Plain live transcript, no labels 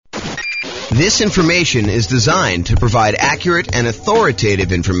This information is designed to provide accurate and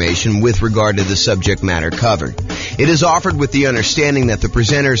authoritative information with regard to the subject matter covered. It is offered with the understanding that the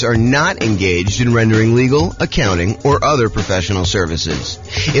presenters are not engaged in rendering legal, accounting, or other professional services.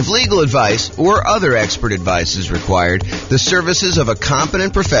 If legal advice or other expert advice is required, the services of a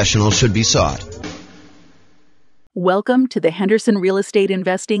competent professional should be sought. Welcome to the Henderson Real Estate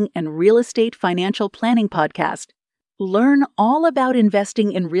Investing and Real Estate Financial Planning Podcast. Learn all about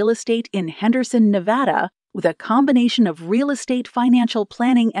investing in real estate in Henderson, Nevada, with a combination of real estate financial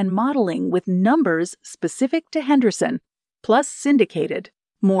planning and modeling with numbers specific to Henderson, plus syndicated,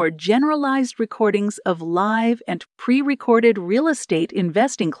 more generalized recordings of live and pre-recorded real estate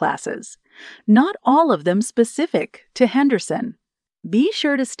investing classes, not all of them specific to Henderson. Be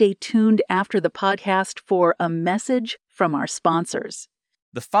sure to stay tuned after the podcast for a message from our sponsors.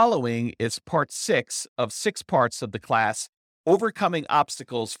 The following is part 6 of 6 parts of the class, Overcoming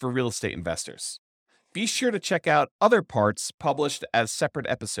Obstacles for Real Estate Investors. Be sure to check out other parts published as separate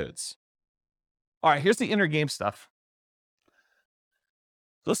episodes. All right, here's the inner game stuff.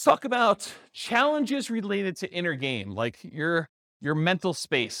 Let's talk about challenges related to inner game, like your mental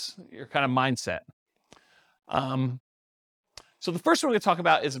space, your kind of mindset. So the first one we're going to talk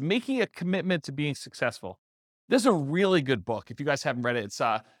about is making a commitment to being successful. This is a really good book. If you guys haven't read it, it's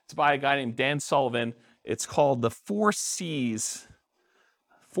by a guy named Dan Sullivan. It's called The 4 C's.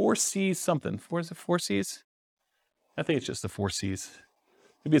 4 C's something. Is it 4 C's? I think it's just the 4 C's.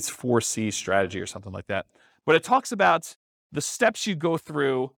 Maybe it's 4C strategy or something like that. But it talks about the steps you go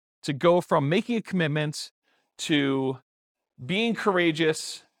through to go from making a commitment to being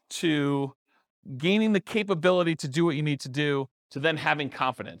courageous to gaining the capability to do what you need to do to then having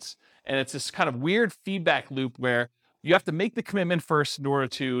confidence. And it's this kind of weird feedback loop where you have to make the commitment first in order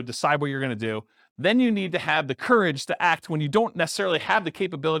to decide what you're going to do. Then you need to have the courage to act when you don't necessarily have the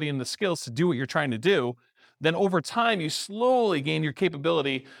capability and the skills to do what you're trying to do. Then over time, you slowly gain your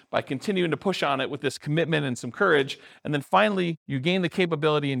capability by continuing to push on it with this commitment and some courage. And then finally, you gain the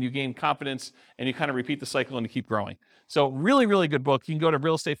capability and you gain confidence and you kind of repeat the cycle and you keep growing. So really, really good book. You can go to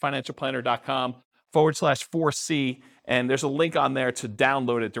realestateFinancialPlanner.com/4C. And there's a link on there to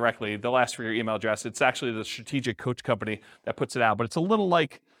download it directly. They'll ask for your email address. It's actually the Strategic Coach Company that puts it out. But it's a little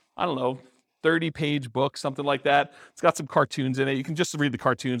like, 30-page book, something like that. It's got some cartoons in it. You can just read the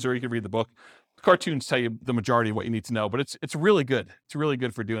cartoons or you can read the book. The cartoons tell you the majority of what you need to know. But it's really good. It's really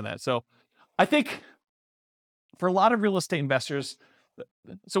good for doing that. So I think for a lot of real estate investors,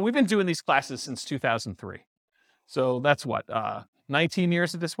 so we've been doing these classes since 2003. So that's what, 19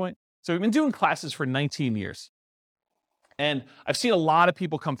 years at this point? So we've been doing classes for 19 years. And I've seen a lot of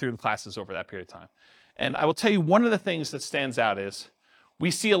people come through the classes over that period of time. And I will tell you, one of the things that stands out is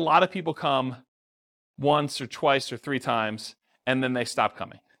we see a lot of people come once or twice or 3 times, and then they stop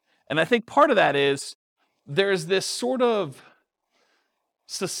coming. And I think part of that is there's this sort of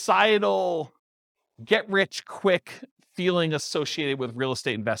societal get-rich-quick feeling associated with real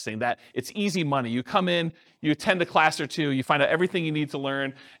estate investing, that it's easy money. You come in, you attend a class or 2, you find out everything you need to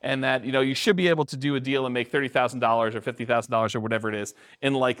learn, and that you should be able to do a deal and make $30,000 or $50,000 or whatever it is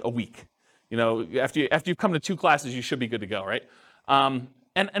in like a week. After you've come to 2 classes, you should be good to go, right? And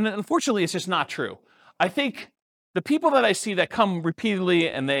unfortunately, it's just not true. I think the people that I see that come repeatedly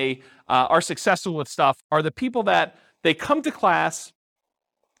and they are successful with stuff are the people that they come to class,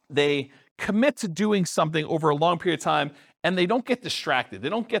 they commit to doing something over a long period of time, and they don't get distracted. They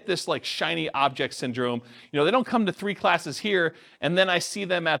don't get this like shiny object syndrome. They don't come to 3 classes here, and then I see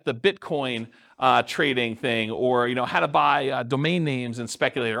them at the Bitcoin trading thing, or how to buy domain names and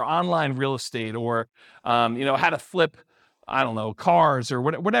speculate, or online real estate, or how to flip, cars, or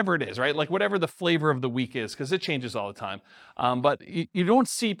whatever it is, right? Like whatever the flavor of the week is, because it changes all the time. But you don't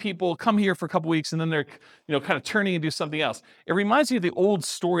see people come here for a couple weeks and then they're, kind of turning and do something else. It reminds me of the old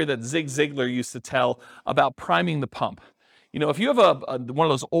story that Zig Ziglar used to tell about priming the pump. If you have one of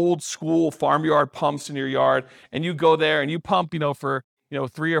those old school farmyard pumps in your yard and you go there and you pump, for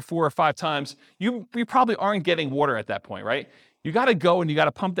 3 or 4 or 5 times, you probably aren't getting water at that point, right? You got to go and you got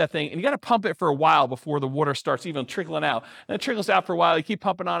to pump that thing, and you got to pump it for a while before the water starts even trickling out. And it trickles out for a while. You keep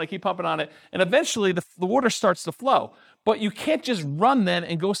pumping on it, and eventually the water starts to flow. But you can't just run then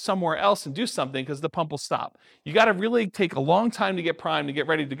and go somewhere else and do something because the pump will stop. You got to really take a long time to get primed, to get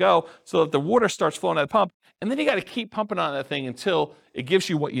ready to go, so that the water starts flowing out of the pump. And then you got to keep pumping on that thing until it gives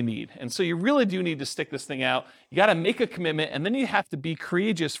you what you need. And so you really do need to stick this thing out. You got to make a commitment, and then you have to be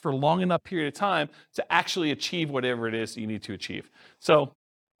courageous for a long enough period of time to actually achieve whatever it is that you need to achieve. So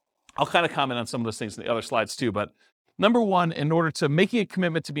I'll kind of comment on some of those things in the other slides too. But number one, in order to making a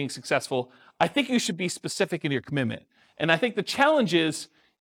commitment to being successful, I think you should be specific in your commitment. And I think the challenge is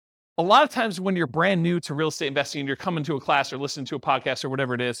a lot of times when you're brand new to real estate investing and you're coming to a class or listening to a podcast or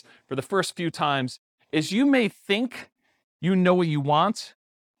whatever it is for the first few times, is you may think you know what you want,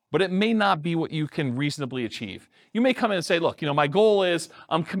 but it may not be what you can reasonably achieve. You may come in and say, look, my goal is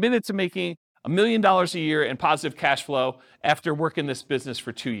I'm committed to making $1 million a year in positive cash flow after working this business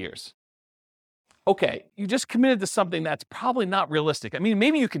for 2 years. Okay, you just committed to something that's probably not realistic. I mean,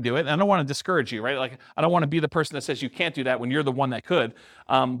 maybe you can do it. And I don't want to discourage you, right? Like, I don't want to be the person that says you can't do that when you're the one that could.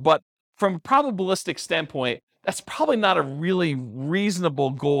 But from a probabilistic standpoint, that's probably not a really reasonable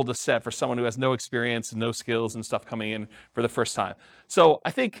goal to set for someone who has no experience and no skills and stuff coming in for the first time. So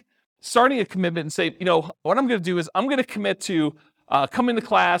I think starting a commitment and say, what I'm going to do is I'm going to commit to coming to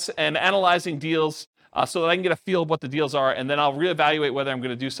class and analyzing deals so that I can get a feel of what the deals are, and then I'll reevaluate whether I'm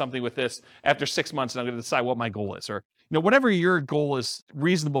going to do something with this after 6 months, and I'm going to decide what my goal is, or whatever your goal is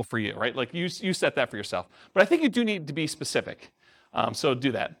reasonable for you, right? Like you set that for yourself. But I think you do need to be specific, so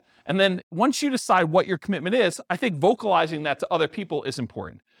do that. And then once you decide what your commitment is, I think vocalizing that to other people is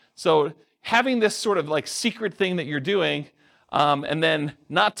important. So having this sort of like secret thing that you're doing, and then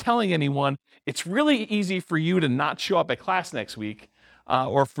not telling anyone, it's really easy for you to not show up at class next week.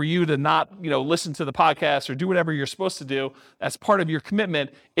 Or for you to not, listen to the podcast or do whatever you're supposed to do as part of your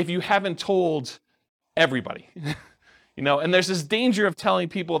commitment if you haven't told everybody. And there's this danger of telling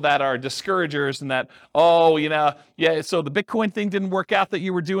people that are discouragers and that, so the Bitcoin thing didn't work out that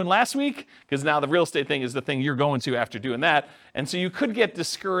you were doing last week, because now the real estate thing is the thing you're going to after doing that. And so you could get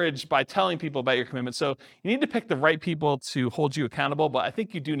discouraged by telling people about your commitment. So you need to pick the right people to hold you accountable, but I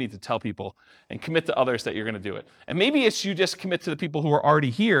think you do need to tell people and commit to others that you're going to do it. And maybe it's you just commit to the people who are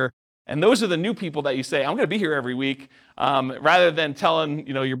already here, and those are the new people that you say, I'm going to be here every week, rather than telling,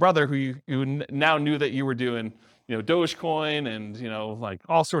 your brother who you now knew that you were doing Dogecoin and, like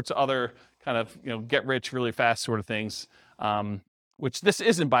all sorts of other kind of, get rich really fast sort of things, which this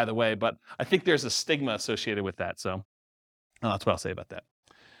isn't, by the way, but I think there's a stigma associated with that. So that's what I'll say about that.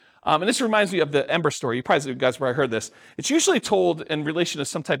 And this reminds me of the Ember story. You guys probably heard this. It's usually told in relation to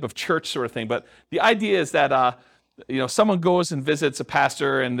some type of church sort of thing, but the idea is that, someone goes and visits a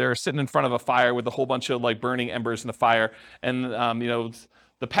pastor and they're sitting in front of a fire with a whole bunch of like burning embers in the fire. And,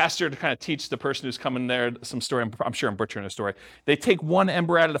 the pastor, to kind of teach the person who's coming there some story, I'm sure I'm butchering a story. They take one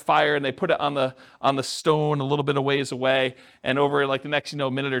ember out of the fire and they put it on the stone a little bit of ways away. And over like the next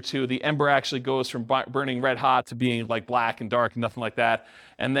minute or two, the ember actually goes from burning red hot to being like black and dark and nothing like that.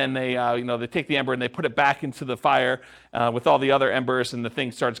 And then they they take the ember and they put it back into the fire with all the other embers, and the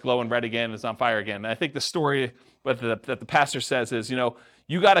thing starts glowing red again and it's on fire again. And I think the story that the pastor says is,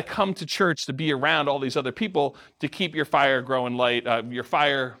 you got to come to church to be around all these other people to keep your fire growing light, your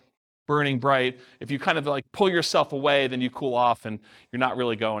fire burning bright. If you kind of like pull yourself away, then you cool off and you're not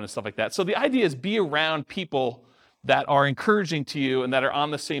really going and stuff like that. So the idea is be around people that are encouraging to you and that are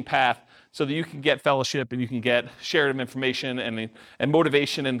on the same path, so that you can get fellowship and you can get shared information and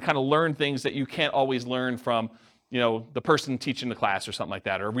motivation and kind of learn things that you can't always learn from, the person teaching the class or something like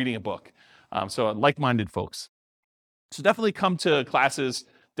that, or reading a book. So like-minded folks. So definitely come to classes,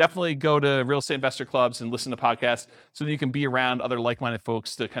 definitely go to real estate investor clubs and listen to podcasts so that you can be around other like-minded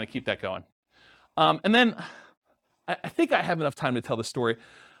folks to kind of keep that going. And then I think I have enough time to tell the story.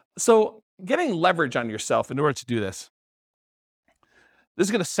 So getting leverage on yourself in order to do this is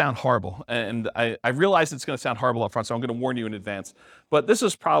going to sound horrible. And I realize it's going to sound horrible up front, so I'm going to warn you in advance. But this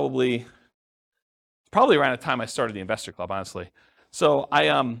was probably around the time I started the investor club, honestly. So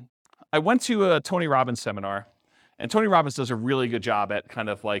I went to a Tony Robbins seminar. And Tony Robbins does a really good job at kind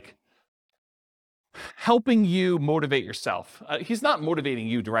of like helping you motivate yourself. He's not motivating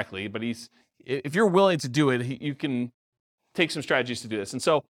you directly, but if you're willing to do it, you can take some strategies to do this. And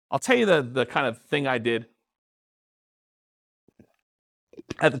so I'll tell you the kind of thing I did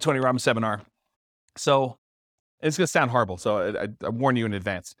at the Tony Robbins seminar. So it's going to sound horrible, so I warn you in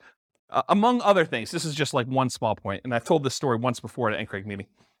advance. Among other things, this is just like one small point, and I've told this story once before at an NCRAG meeting.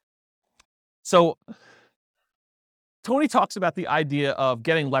 So Tony talks about the idea of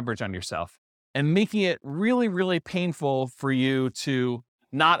getting leverage on yourself and making it really, really painful for you to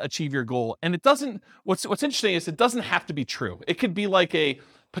not achieve your goal. And it doesn't, what's interesting is it doesn't have to be true. It could be like a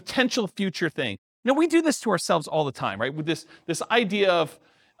potential future thing. We do this to ourselves all the time, right? With this idea of,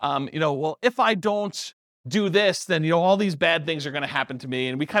 well, if I don't do this, then, all these bad things are going to happen to me.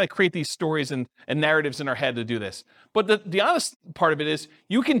 And we kind of create these stories and narratives in our head to do this. But the honest part of it is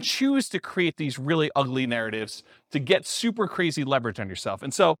you can choose to create these really ugly narratives to get super crazy leverage on yourself.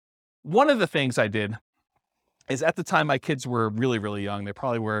 And so one of the things I did is, at the time my kids were really, really young. They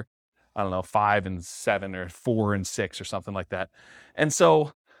probably were, 5 and 7 or 4 and 6 or something like that. And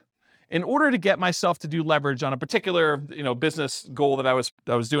so in order to get myself to do leverage on a particular, business goal that I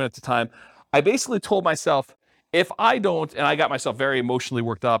was doing at the time, I basically told myself, if I don't, and I got myself very emotionally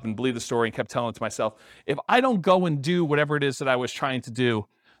worked up and believed the story and kept telling it to myself, if I don't go and do whatever it is that I was trying to do,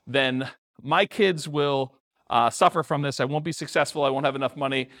 then my kids will suffer from this. I won't be successful. I won't have enough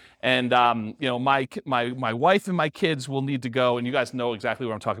money. And, my wife and my kids will need to go, and you guys know exactly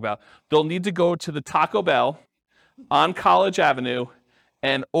what I'm talking about. They'll need to go to the Taco Bell on College Avenue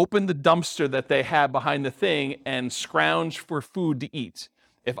and open the dumpster that they have behind the thing and scrounge for food to eat.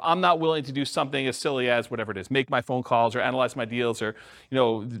 If I'm not willing to do something as silly as whatever it is, make my phone calls or analyze my deals or,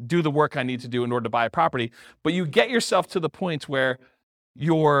 do the work I need to do in order to buy a property, but you get yourself to the point where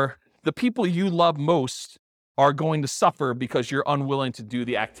the people you love most are going to suffer because you're unwilling to do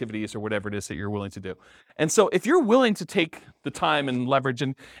the activities or whatever it is that you're willing to do. And so if you're willing to take the time and leverage,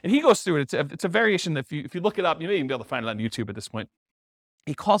 and he goes through it, it's a variation. If you look it up, you may even be able to find it on YouTube at this point.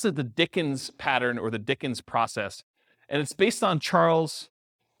 He calls it the Dickens pattern or the Dickens process. And it's based on Charles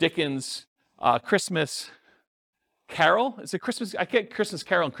Dickens' Christmas Carol. Is it Christmas? I get Christmas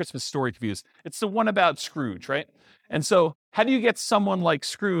Carol and Christmas Story confused. It's the one about Scrooge, right? And so how do you get someone like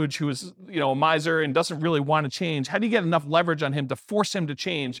Scrooge, who is, a miser and doesn't really want to change, how do you get enough leverage on him to force him to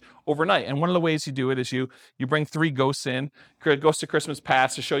change overnight? And one of the ways you do it is you bring 3 ghosts in, Ghost of Christmas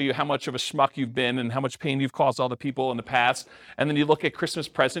Past, to show you how much of a schmuck you've been and how much pain you've caused all the people in the past. And then you look at Christmas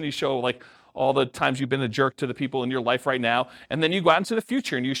Present, you show all the times you've been a jerk to the people in your life right now. And then you go out into the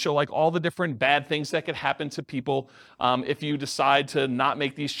future and you show all the different bad things that could happen to people if you decide to not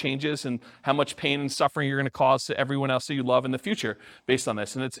make these changes, and how much pain and suffering you're going to cause to everyone else that you love in the future based on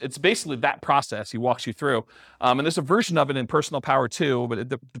this. And it's basically that process he walks you through. And there's a version of it in Personal Power 2, but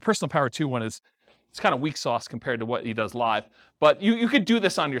the Personal Power 2 one it's kind of weak sauce compared to what he does live. But you could do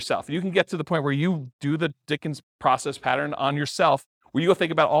this on yourself. You can get to the point where you do the Dickens process pattern on yourself, where you go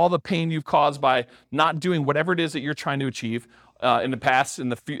think about all the pain you've caused by not doing whatever it is that you're trying to achieve in the past, in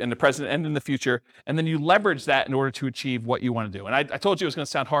the present, and in the future, and then you leverage that in order to achieve what you want to do. And I told you it was going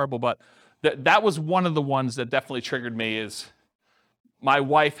to sound horrible, but that was one of the ones that definitely triggered me, is my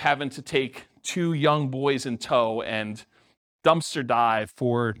wife having to take 2 young boys in tow and dumpster dive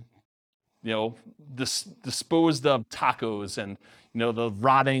for, disposed of tacos and, the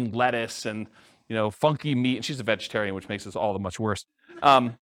rotting lettuce and, funky meat. And she's a vegetarian, which makes this all the much worse.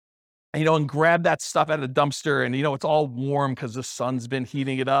 And grab that stuff out of the dumpster, and, it's all warm because the sun's been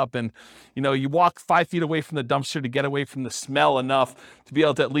heating it up. And, you walk 5 feet away from the dumpster to get away from the smell enough to be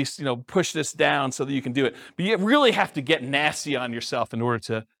able to at least, push this down so that you can do it. But you really have to get nasty on yourself in order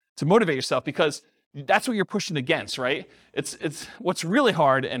to motivate yourself, because that's what you're pushing against, right? It's what's really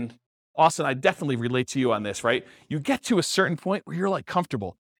hard. And Austin, I definitely relate to you on this, right? You get to a certain point where you're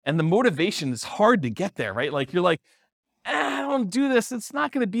comfortable, and the motivation is hard to get there, right? You're I don't do this, it's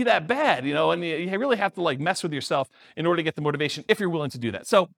not going to be that bad, and you really have to mess with yourself in order to get the motivation if you're willing to do that.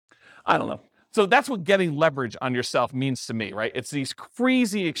 So I don't know. So that's what getting leverage on yourself means to me, right? It's these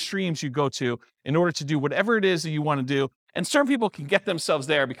crazy extremes you go to in order to do whatever it is that you want to do. And certain people can get themselves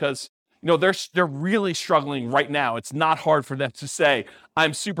there because, they're really struggling right now. It's not hard for them to say,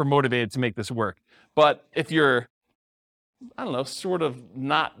 I'm super motivated to make this work. But if you're, sort of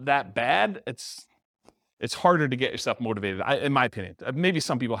not that bad, it's harder to get yourself motivated, in my opinion. Maybe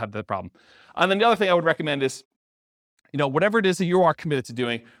some people have that problem. And then the other thing I would recommend is, whatever it is that you are committed to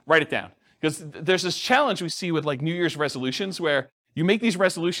doing, write it down. Because there's this challenge we see with New Year's resolutions, where you make these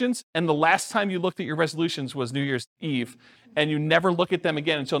resolutions, and the last time you looked at your resolutions was New Year's Eve, and you never look at them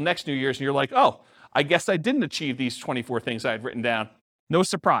again until next New Year's, and you're oh, I guess I didn't achieve these 24 things I had written down. No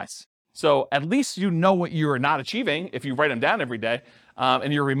surprise. So at least you know what you are not achieving if you write them down every day,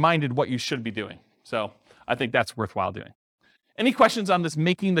 and you're reminded what you should be doing. So I think that's worthwhile doing. Any questions on this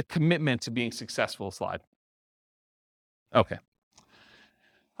making the commitment to being successful slide? Okay.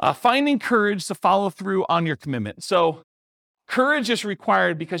 Finding courage to follow through on your commitment. So courage is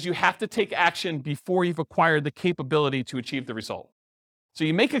required because you have to take action before you've acquired the capability to achieve the result. So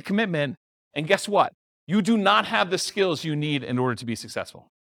you make a commitment, and guess what? You do not have the skills you need in order to be successful.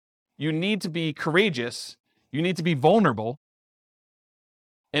 You need to be courageous. You need to be vulnerable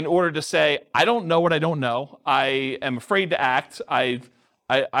in order to say, I don't know what I don't know. I am afraid to act. I'm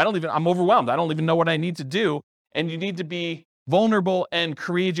overwhelmed. I don't even know what I need to do. And you need to be vulnerable and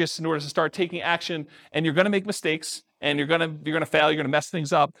courageous in order to start taking action. And you're going to make mistakes, and you're going to fail. You're going to mess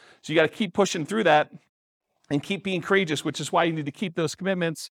things up. So you got to keep pushing through that and keep being courageous, which is why you need to keep those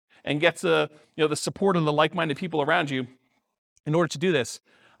commitments and get to, the support of the like-minded people around you in order to do this.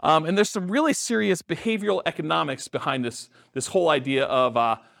 And there's some really serious behavioral economics behind this whole idea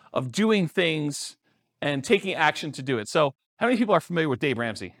of doing things and taking action to do it. So how many people are familiar with Dave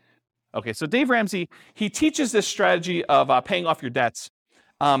Ramsey? Okay, so Dave Ramsey, he teaches this strategy of paying off your debts.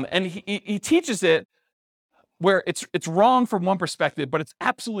 And he teaches it where it's wrong from one perspective, but it's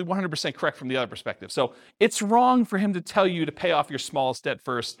absolutely 100% correct from the other perspective. So it's wrong for him to tell you to pay off your smallest debt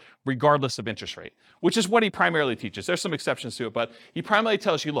first, regardless of interest rate, which is what he primarily teaches. There's some exceptions to it, but he primarily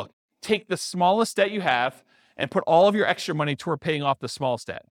tells you, look, take the smallest debt you have and put all of your extra money toward paying off the smallest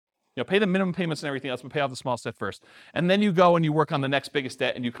debt. Pay the minimum payments and everything else, but pay off the smallest debt first. And then you go and you work on the next biggest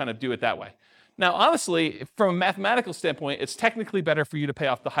debt and you kind of do it that way. Now, honestly, from a mathematical standpoint, it's technically better for you to pay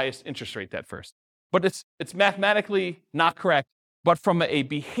off the highest interest rate debt first. But it's mathematically not correct. But from a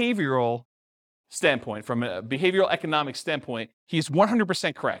behavioral standpoint, from a behavioral economic standpoint, he's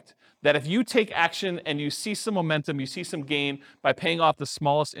 100% correct. That if you take action and you see some momentum, you see some gain by paying off the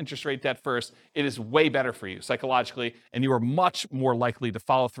smallest interest rate debt first, it is way better for you psychologically, and you are much more likely to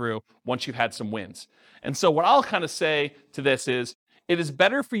follow through once you've had some wins. And so what I'll kind of say to this is, it is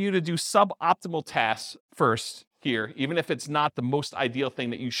better for you to do suboptimal tasks first here, even if it's not the most ideal thing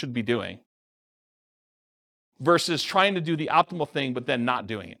that you should be doing, versus trying to do the optimal thing but then not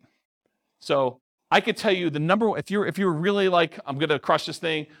doing it. So I could tell you the number, if you're really like, I'm going to crush this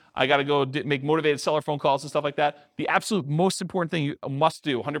thing, I got to go make motivated seller phone calls and stuff like that, the absolute most important thing you must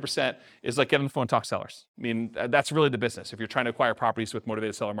do 100% is like get on the phone and talk to sellers. I mean, that's really the business. If you're trying to acquire properties with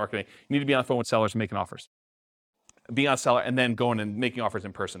motivated seller marketing, you need to be on the phone with sellers and making offers. Being on seller and then going and making offers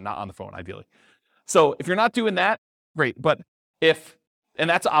in person, not on the phone, ideally. So if you're not doing that, great. And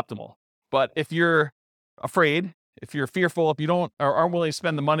that's optimal. But if you're afraid, if you're fearful, if you don't or aren't willing to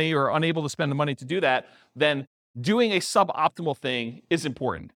spend the money or unable to spend the money to do that, then doing a suboptimal thing is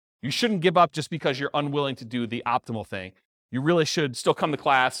important. You shouldn't give up just because you're unwilling to do the optimal thing. You really should still come to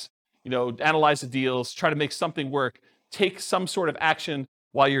class, analyze the deals, try to make something work, take some sort of action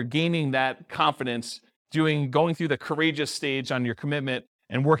while you're gaining that confidence, going through the courageous stage on your commitment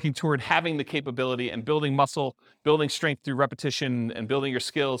and working toward having the capability and building muscle, building strength through repetition and building your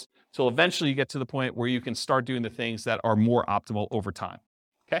skills till eventually you get to the point where you can start doing the things that are more optimal over time.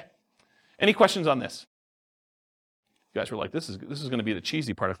 Okay? Any questions on this? You guys were like, this is going to be the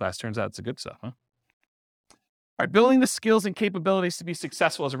cheesy part of class. Turns out it's the good stuff, huh? All right, building the skills and capabilities to be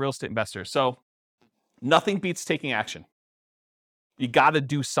successful as a real estate investor. So nothing beats taking action. You got to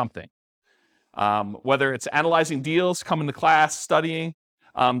do something. Whether it's analyzing deals, coming to class, studying,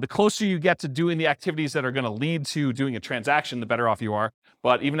 the closer you get to doing the activities that are going to lead to doing a transaction, the better off you are.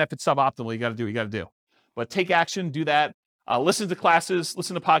 But even if it's suboptimal, you got to do what you got to do. But take action, do that. Listen to classes,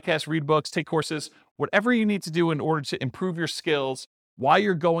 listen to podcasts, read books, take courses, whatever you need to do in order to improve your skills while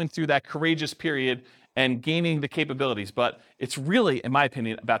you're going through that courageous period and gaining the capabilities. But it's really, in my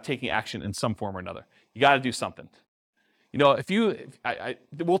opinion, about taking action in some form or another. You got to do something.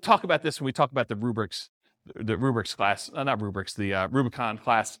 We'll talk about this when we talk about the rubrics class, the Rubicon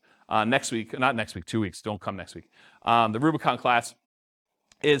class next week, not next week, 2 weeks, don't come next week. The Rubicon class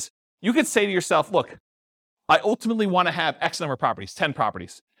is, you could say to yourself, look, I ultimately want to have X number of properties, 10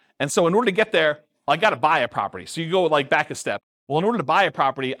 properties. And so in order to get there, I got to buy a property. So you go back a step. Well, in order to buy a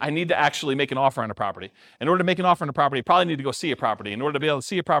property, I need to actually make an offer on a property. In order to make an offer on a property, I probably need to go see a property. In order to be able to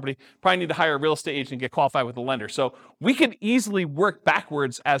see a property, probably need to hire a real estate agent and get qualified with a lender. So we can easily work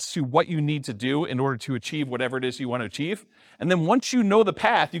backwards as to what you need to do in order to achieve whatever it is you want to achieve. And then once you know the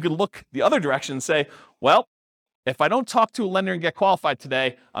path, you can look the other direction and say, well, if I don't talk to a lender and get qualified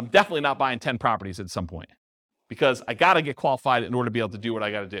today, I'm definitely not buying 10 properties at some point because I got to get qualified in order to be able to do what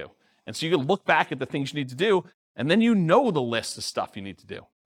I got to do. And so you can look back at the things you need to do, and then you know the list of stuff you need to do,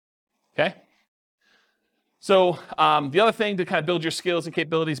 okay? So the other thing to kind of build your skills and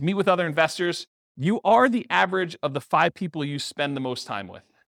capabilities, meet with other investors. You are the average of the 5 people you spend the most time with.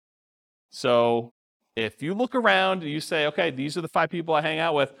 So if you look around and you say, okay, these are the 5 people I hang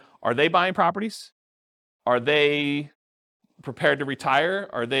out with, are they buying properties? Are they prepared to retire?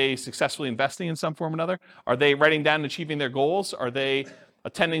 Are they successfully investing in some form or another? Are they writing down and achieving their goals? Are they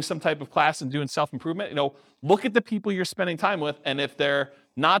attending some type of class and doing self-improvement? Look at the people you're spending time with, and if they're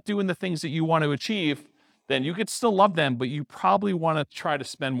not doing the things that you want to achieve, then you could still love them, but you probably want to try to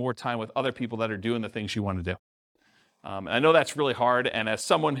spend more time with other people that are doing the things you want to do. And I know that's really hard, and as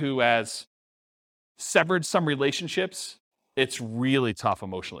someone who has severed some relationships, it's really tough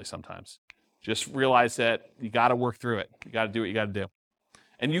emotionally sometimes. Just realize that you got to work through it. You got to do what you got to do.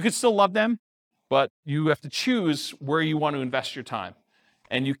 And you can still love them, but you have to choose where you want to invest your time.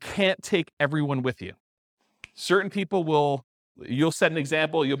 And you can't take everyone with you. Certain people you'll set an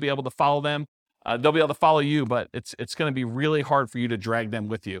example, you'll be able to follow them. They'll be able to follow you, but it's going to be really hard for you to drag them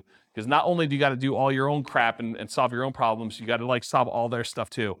with you. Because not only do you got to do all your own crap and solve your own problems, you got to solve all their stuff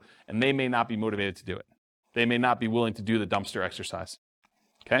too. And they may not be motivated to do it. They may not be willing to do the dumpster exercise.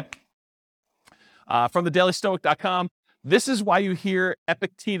 Okay? From thedailystoic.com, this is why you hear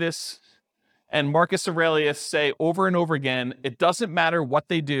Epictetus and Marcus Aurelius say over and over again, it doesn't matter what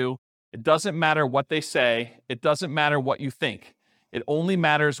they do, it doesn't matter what they say, it doesn't matter what you think. It only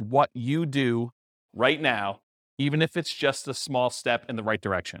matters what you do right now, even if it's just a small step in the right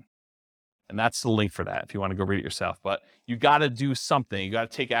direction. And that's the link for that if you want to go read it yourself. But you got to do something. You got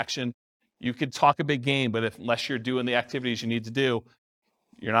to take action. You could talk a big game, but unless you're doing the activities you need to do,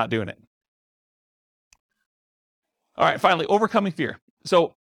 you're not doing it. All right, finally, overcoming fear.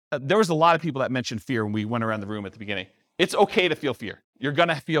 So there was a lot of people that mentioned fear when we went around the room at the beginning. It's okay to feel fear. You're going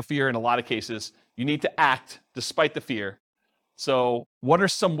to feel fear in a lot of cases. You need to act despite the fear. So what are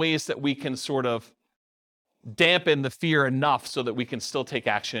some ways that we can sort of dampen the fear enough so that we can still take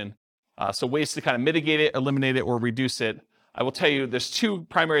action? So ways to kind of mitigate it, eliminate it, or reduce it. I will tell you there's two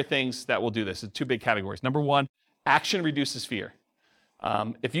primary things that will do this. It's two big categories. Number one, action reduces fear.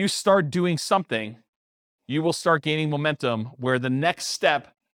 If you start doing something, you will start gaining momentum where the next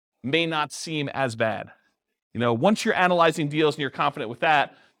step may not seem as bad. Once you're analyzing deals and you're confident with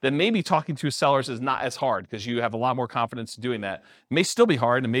that, then maybe talking to sellers is not as hard because you have a lot more confidence in doing that. It may still be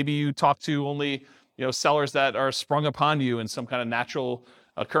hard, and maybe you talk to only sellers that are sprung upon you in some kind of natural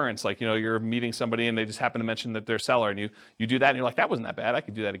occurrence, like you're meeting somebody and they just happen to mention that they're a seller, and you do that and you're like, that wasn't that bad, I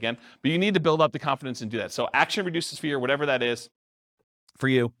could do that again. But you need to build up the confidence and do that. So action reduces fear, whatever that is for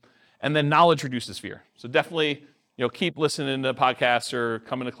you. And then knowledge reduces fear. So definitely keep listening to podcasts or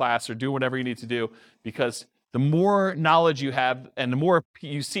coming to class or do whatever you need to do, because the more knowledge you have and the more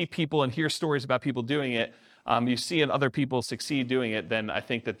you see people and hear stories about people doing it, you see and other people succeed doing it, then I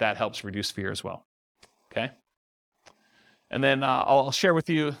think that helps reduce fear as well. Okay? And then I'll share with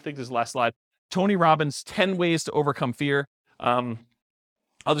you, I think this is the last slide, Tony Robbins' 10 ways to overcome fear. I'll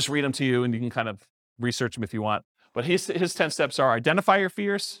just read them to you and you can kind of research them if you want. But his 10 steps are: identify your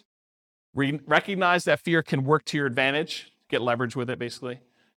fears, recognize that fear can work to your advantage, get leverage with it basically.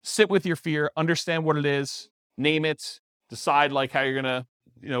 Sit with your fear, understand what it is, name it, decide like how you're gonna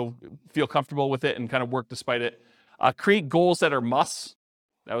feel comfortable with it and kind of work despite it. Create goals that are musts.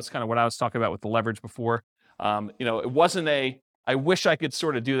 That was kind of what I was talking about with the leverage before. It wasn't I wish I could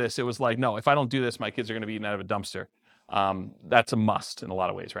sort of do this. It was like, no, if I don't do this, my kids are going to be eaten out of a dumpster. That's a must in a lot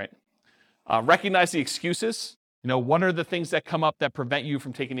of ways, right? Recognize the excuses. What are the things that come up that prevent you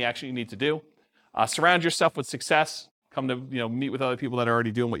from taking the action you need to do? Surround yourself with success. Come to, meet with other people that are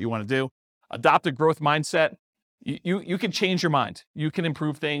already doing what you want to do. Adopt a growth mindset. You can change your mind. You can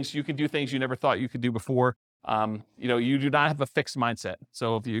improve things. You can do things you never thought you could do before. You do not have a fixed mindset.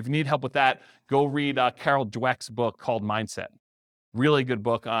 So if you need help with that, go read Carol Dweck's book called Mindset. Really good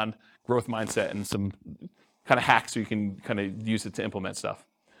book on growth mindset and some kind of hacks so you can kind of use it to implement stuff.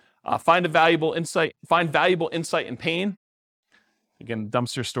 Find valuable insight in pain. Again,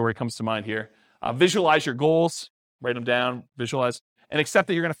 dumpster story comes to mind here. Visualize your goals, write them down, visualize, and accept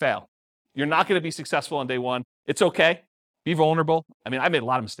that you're going to fail. You're not going to be successful on day one. It's okay. Be vulnerable. I made a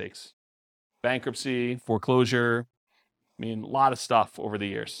lot of mistakes. Bankruptcy, foreclosure, a lot of stuff over the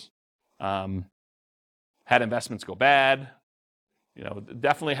years. Had investments go bad.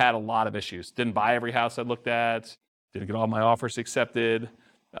 Definitely had a lot of issues. Didn't buy every house I looked at. Didn't get all my offers accepted.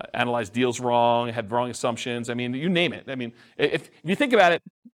 Analyzed deals wrong. Had wrong assumptions. You name it. If you think about it,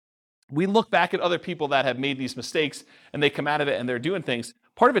 we look back at other people that have made these mistakes and they come out of it and they're doing things.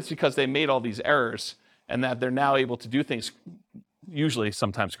 Part of it's because they made all these errors and that they're now able to do things, usually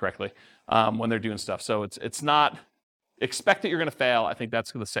sometimes correctly, when they're doing stuff. So it's not expect that you're going to fail. I think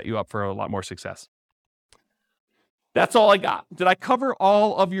that's going to set you up for a lot more success. That's all I got. Did I cover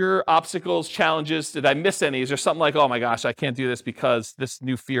all of your obstacles, challenges? Did I miss any? Is there something like, oh my gosh, I can't do this because this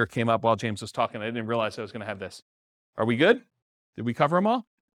new fear came up while James was talking. I didn't realize I was going to have this. Are we good? Did we cover them all?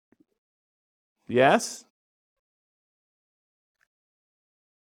 Yes?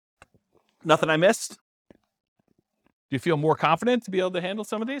 Nothing I missed? Do you feel more confident to be able to handle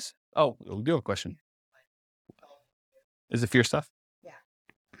some of these? Oh, we do have a question. Is it fear stuff? Yeah.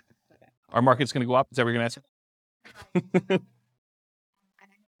 Okay. Our market's going to go up? Is that what you're going to answer?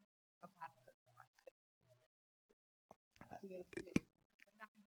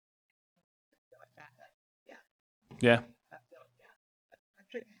 Yeah.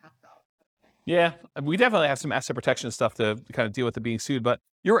 Yeah, we definitely have some asset protection stuff to kind of deal with it being sued, but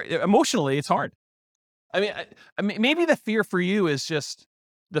emotionally, it's hard. I mean, maybe the fear for you is just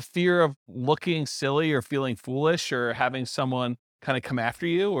the fear of looking silly or feeling foolish or having someone kind of come after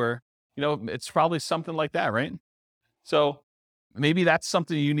you, or, it's probably something like that, right? So maybe that's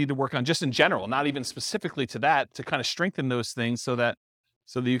something you need to work on just in general, not even specifically to that, to kind of strengthen those things so that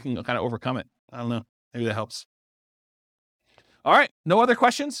you can kind of overcome it. I don't know. Maybe that helps. All right. No other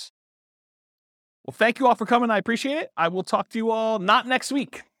questions? Well, Well, thank you all for coming. I appreciate it. I will talk to you all not next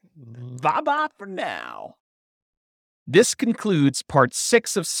week. Bye-bye for now. This concludes part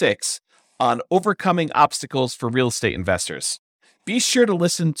 6 of 6 on overcoming obstacles for real estate investors. Be sure to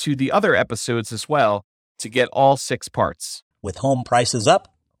listen to the other episodes as well to get all 6 parts. With home prices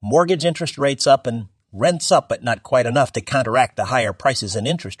up, mortgage interest rates up, and rents up but not quite enough to counteract the higher prices and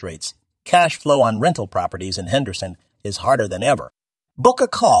interest rates, cash flow on rental properties in Henderson is harder than ever. Book a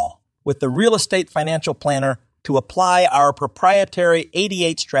call with the Real Estate Financial Planner to apply our proprietary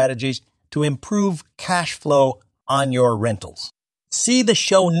 88 strategies to improve cash flow on your rentals. See the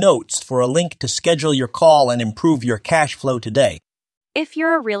show notes for a link to schedule your call and improve your cash flow today. If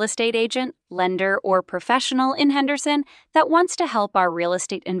you're a real estate agent, lender, or professional in Henderson that wants to help our real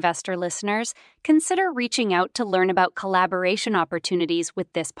estate investor listeners, consider reaching out to learn about collaboration opportunities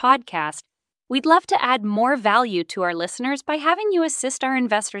with this podcast. We'd love to add more value to our listeners by having you assist our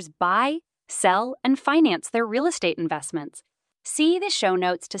investors buy, sell, and finance their real estate investments. See the show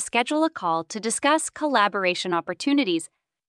notes to schedule a call to discuss collaboration opportunities